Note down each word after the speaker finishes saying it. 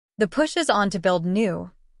The push is on to build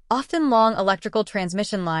new, often long electrical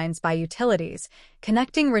transmission lines by utilities,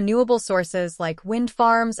 connecting renewable sources like wind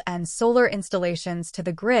farms and solar installations to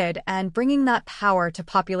the grid and bringing that power to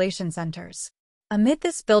population centers. Amid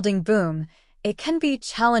this building boom, it can be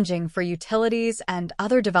challenging for utilities and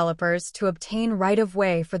other developers to obtain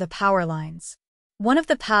right-of-way for the power lines. One of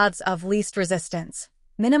the paths of least resistance,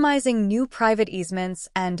 minimizing new private easements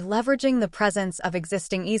and leveraging the presence of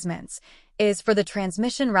existing easements, is for the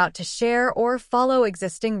transmission route to share or follow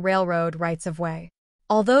existing railroad rights-of-way.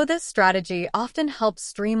 Although this strategy often helps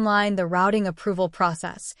streamline the routing approval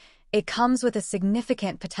process, it comes with a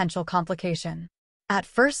significant potential complication. At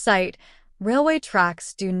first sight, railway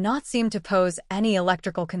tracks do not seem to pose any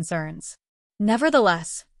electrical concerns.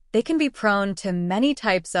 Nevertheless, they can be prone to many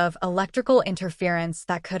types of electrical interference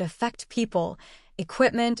that could affect people,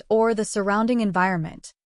 equipment, or the surrounding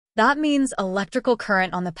environment. That means electrical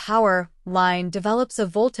current on the power line develops a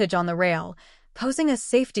voltage on the rail, posing a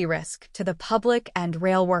safety risk to the public and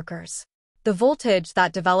rail workers. The voltage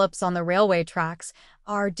that develops on the railway tracks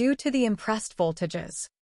are due to the impressed voltages.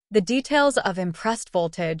 The details of impressed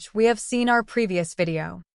voltage we have seen our previous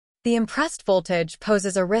video. The impressed voltage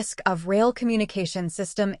poses a risk of rail communication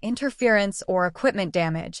system interference or equipment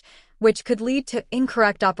damage, which could lead to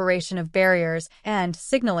incorrect operation of barriers and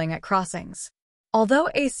signaling at crossings. Although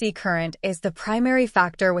AC current is the primary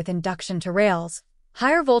factor with induction to rails,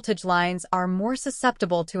 higher voltage lines are more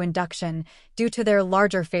susceptible to induction due to their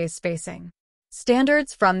larger phase spacing.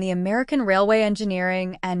 Standards from the American Railway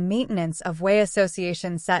Engineering and Maintenance of Way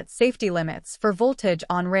Association set safety limits for voltage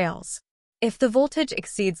on rails. If the voltage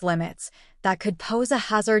exceeds limits, that could pose a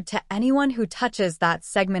hazard to anyone who touches that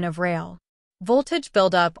segment of rail. Voltage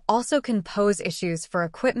buildup also can pose issues for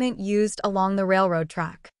equipment used along the railroad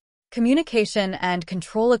track. Communication and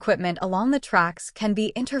control equipment along the tracks can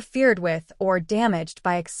be interfered with or damaged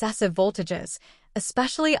by excessive voltages,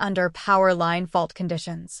 especially under power line fault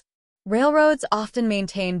conditions. Railroads often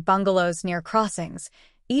maintain bungalows near crossings,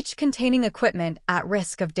 each containing equipment at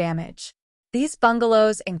risk of damage. These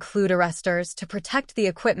bungalows include arresters to protect the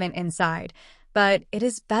equipment inside, but it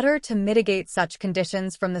is better to mitigate such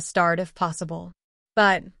conditions from the start if possible.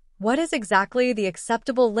 But what is exactly the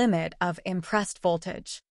acceptable limit of impressed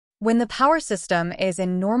voltage? When the power system is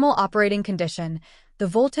in normal operating condition, the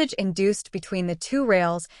voltage induced between the two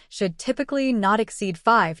rails should typically not exceed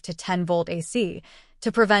 5 to 10 volt AC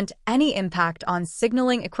to prevent any impact on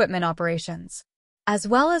signaling equipment operations, as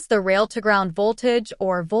well as the rail-to-ground voltage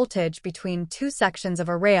or voltage between two sections of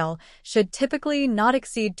a rail should typically not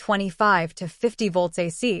exceed 25 to 50 volts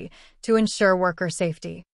AC to ensure worker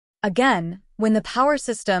safety. Again, when the power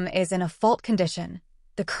system is in a fault condition,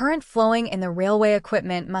 the current flowing in the railway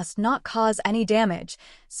equipment must not cause any damage,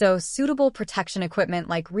 so suitable protection equipment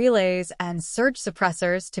like relays and surge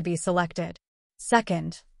suppressors to be selected.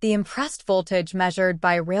 Second, the impressed voltage measured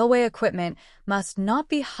by railway equipment must not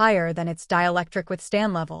be higher than its dielectric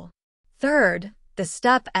withstand level. Third, the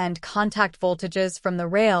step and contact voltages from the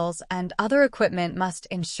rails and other equipment must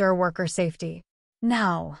ensure worker safety.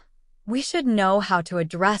 Now, we should know how to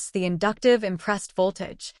address the inductive impressed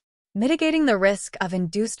voltage. Mitigating the risk of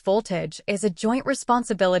induced voltage is a joint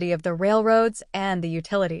responsibility of the railroads and the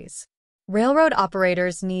utilities. Railroad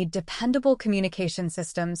operators need dependable communication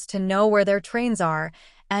systems to know where their trains are,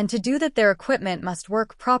 and to do that their equipment must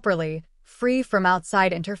work properly, free from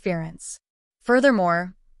outside interference.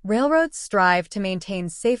 Furthermore, railroads strive to maintain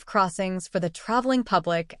safe crossings for the traveling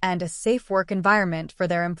public and a safe work environment for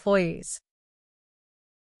their employees.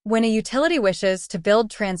 When a utility wishes to build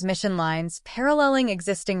transmission lines paralleling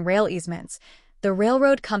existing rail easements, the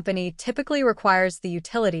railroad company typically requires the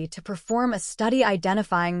utility to perform a study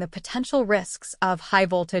identifying the potential risks of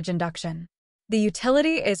high-voltage induction. The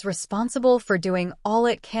utility is responsible for doing all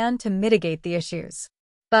it can to mitigate the issues.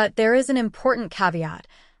 But there is an important caveat.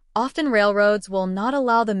 Often railroads will not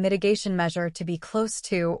allow the mitigation measure to be close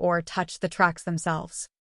to or touch the tracks themselves.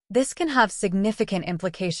 This can have significant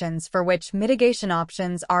implications for which mitigation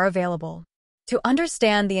options are available. To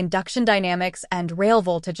understand the induction dynamics and rail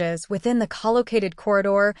voltages within the collocated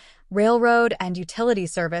corridor, railroad and utility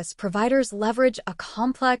service providers leverage a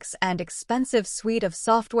complex and expensive suite of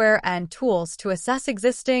software and tools to assess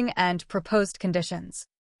existing and proposed conditions.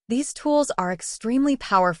 These tools are extremely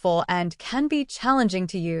powerful and can be challenging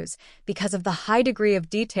to use because of the high degree of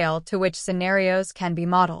detail to which scenarios can be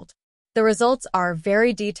modeled. The results are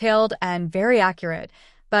very detailed and very accurate,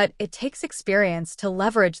 but it takes experience to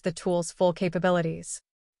leverage the tool's full capabilities.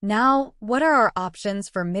 Now, what are our options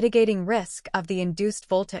for mitigating risk of the induced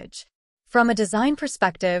voltage? From a design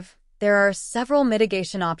perspective, there are several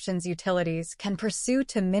mitigation options utilities can pursue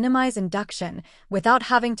to minimize induction without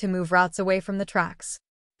having to move routes away from the tracks.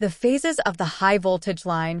 The phases of the high-voltage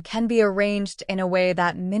line can be arranged in a way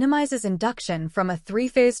that minimizes induction from a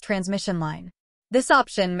three-phase transmission line. This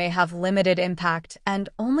option may have limited impact and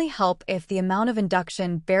only help if the amount of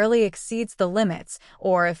induction barely exceeds the limits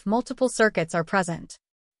or if multiple circuits are present.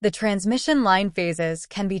 The transmission line phases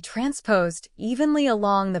can be transposed evenly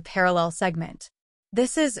along the parallel segment.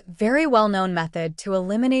 This is a very well-known method to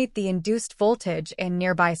eliminate the induced voltage in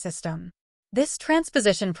nearby system. This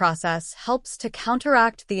transposition process helps to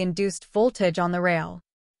counteract the induced voltage on the rail.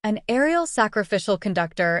 An aerial sacrificial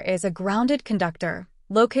conductor is a grounded conductor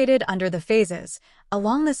located under the phases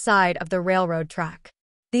along the side of the railroad track.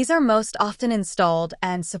 These are most often installed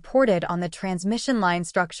and supported on the transmission line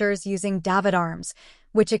structures using davit arms,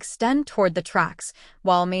 which extend toward the tracks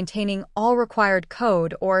while maintaining all required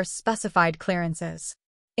code or specified clearances.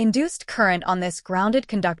 Induced current on this grounded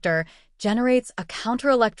conductor generates a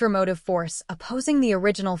counter-electromotive force opposing the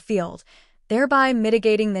original field, thereby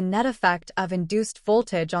mitigating the net effect of induced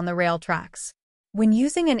voltage on the rail tracks. When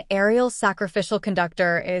using an aerial sacrificial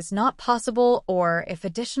conductor is not possible or if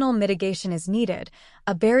additional mitigation is needed,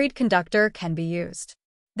 a buried conductor can be used.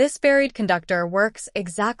 This buried conductor works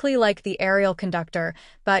exactly like the aerial conductor,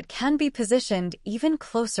 but can be positioned even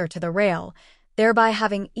closer to the rail, thereby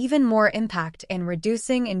having even more impact in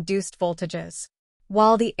reducing induced voltages.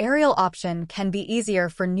 While the aerial option can be easier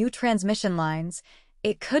for new transmission lines,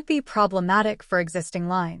 it could be problematic for existing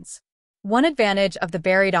lines. One advantage of the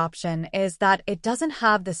buried option is that it doesn't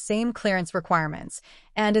have the same clearance requirements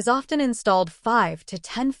and is often installed 5 to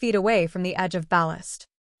 10 feet away from the edge of ballast.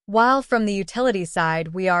 While from the utility side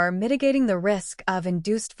we are mitigating the risk of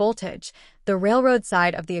induced voltage, the railroad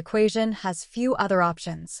side of the equation has few other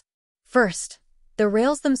options. First, the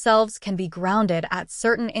rails themselves can be grounded at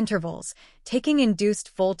certain intervals, taking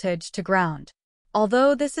induced voltage to ground.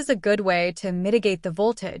 Although this is a good way to mitigate the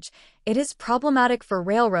voltage, it is problematic for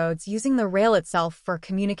railroads using the rail itself for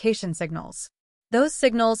communication signals. Those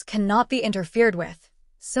signals cannot be interfered with,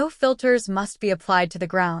 so filters must be applied to the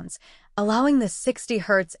grounds, allowing the 60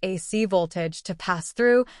 Hz AC voltage to pass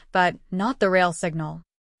through, but not the rail signal.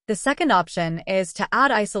 The second option is to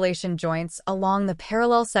add isolation joints along the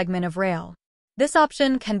parallel segment of rail. This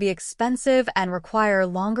option can be expensive and require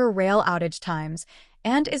longer rail outage times,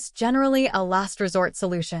 and is generally a last resort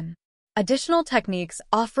solution. Additional techniques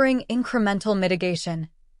offering incremental mitigation,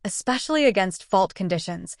 especially against fault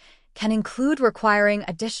conditions, can include requiring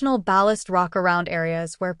additional ballast rock around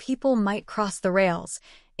areas where people might cross the rails,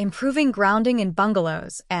 improving grounding in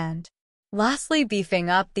bungalows, and, lastly, beefing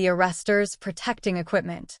up the arresters protecting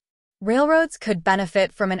equipment. Railroads could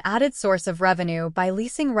benefit from an added source of revenue by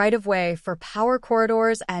leasing right-of-way for power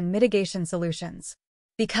corridors and mitigation solutions.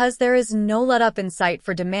 Because there is no let-up in sight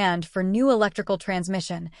for demand for new electrical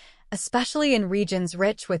transmission, especially in regions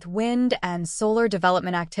rich with wind and solar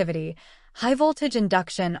development activity, high-voltage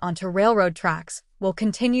induction onto railroad tracks will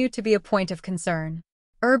continue to be a point of concern.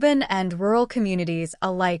 Urban and rural communities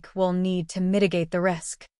alike will need to mitigate the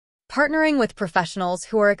risk. Partnering with professionals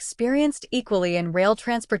who are experienced equally in rail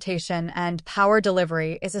transportation and power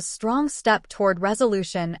delivery is a strong step toward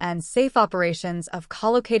resolution and safe operations of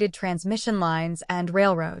collocated transmission lines and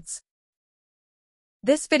railroads.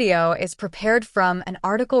 This video is prepared from an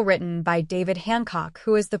article written by David Hancock,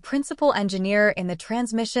 who is the principal engineer in the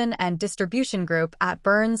Transmission and Distribution Group at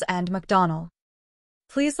Burns and McDonnell.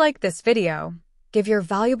 Please like this video, give your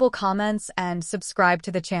valuable comments, and subscribe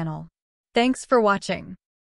to the channel. Thanks for watching.